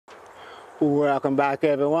Welcome back,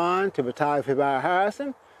 everyone, to Photography by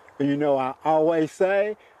Harrison. You know, I always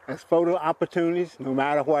say there's photo opportunities no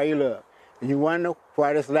matter where you look. And you wonder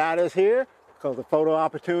why this ladder is here? Because the photo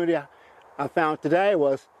opportunity I found today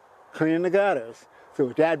was cleaning the gutters. So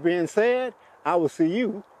with that being said, I will see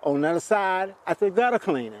you on the other side after the gutter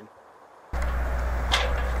cleaning.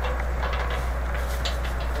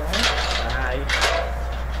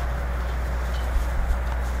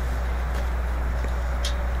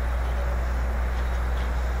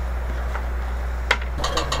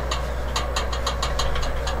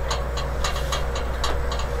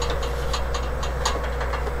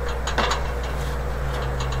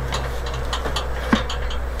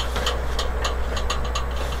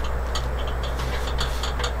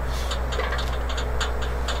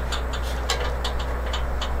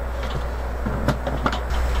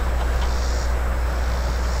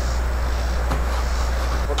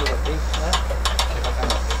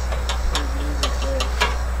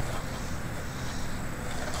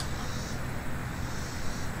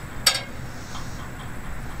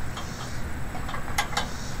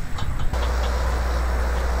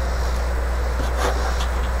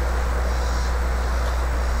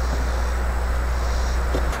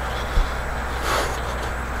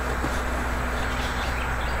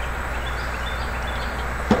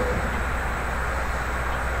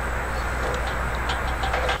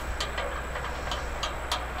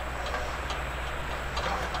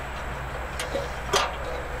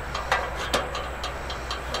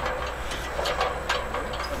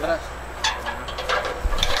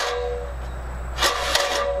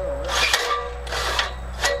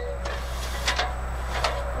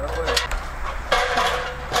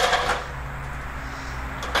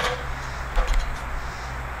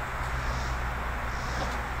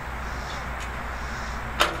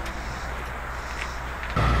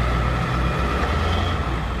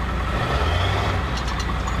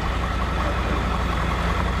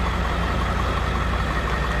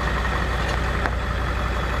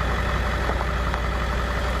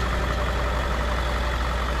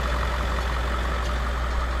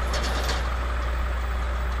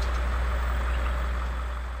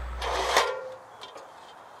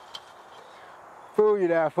 Fooled you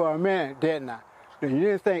there for a minute, didn't I? You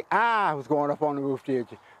didn't think I was going up on the roof, did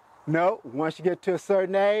you? No, once you get to a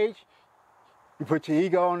certain age, you put your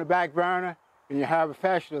ego on the back burner and you have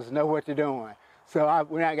professionals know what they're doing. So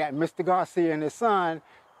when I got Mr. Garcia and his son,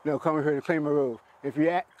 coming here to clean my roof. If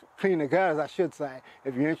you clean the gutters, I should say,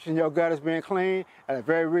 if you're interested in your gutters being cleaned at a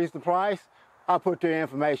very reasonable price, I'll put their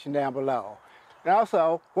information down below. And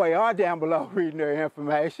also, while you are down below reading their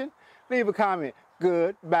information, leave a comment.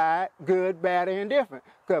 Good, bad, or indifferent.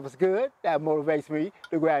 Because if it's good, that motivates me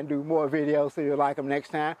to go out and do more videos so you'll like them next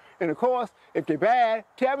time. And of course, if they're bad,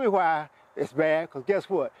 tell me why it's bad, because guess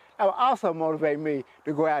what? That will also motivate me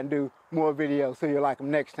to go out and do more videos so you'll like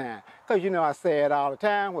them next time. Because I say it all the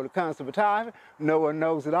time, when it comes to photography, no one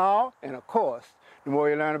knows it all. And of course, the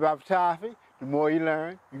more you learn about photography, the more you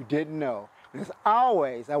learn you didn't know. And as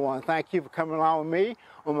always, I want to thank you for coming along with me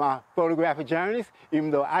on my photographic journeys,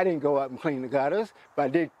 even though I didn't go up and clean the gutters, but I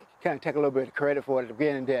did kind of take a little bit of credit for it at the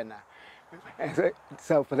beginning, didn't I? And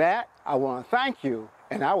so for that, I want to thank you,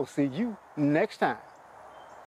 and I will see you next time.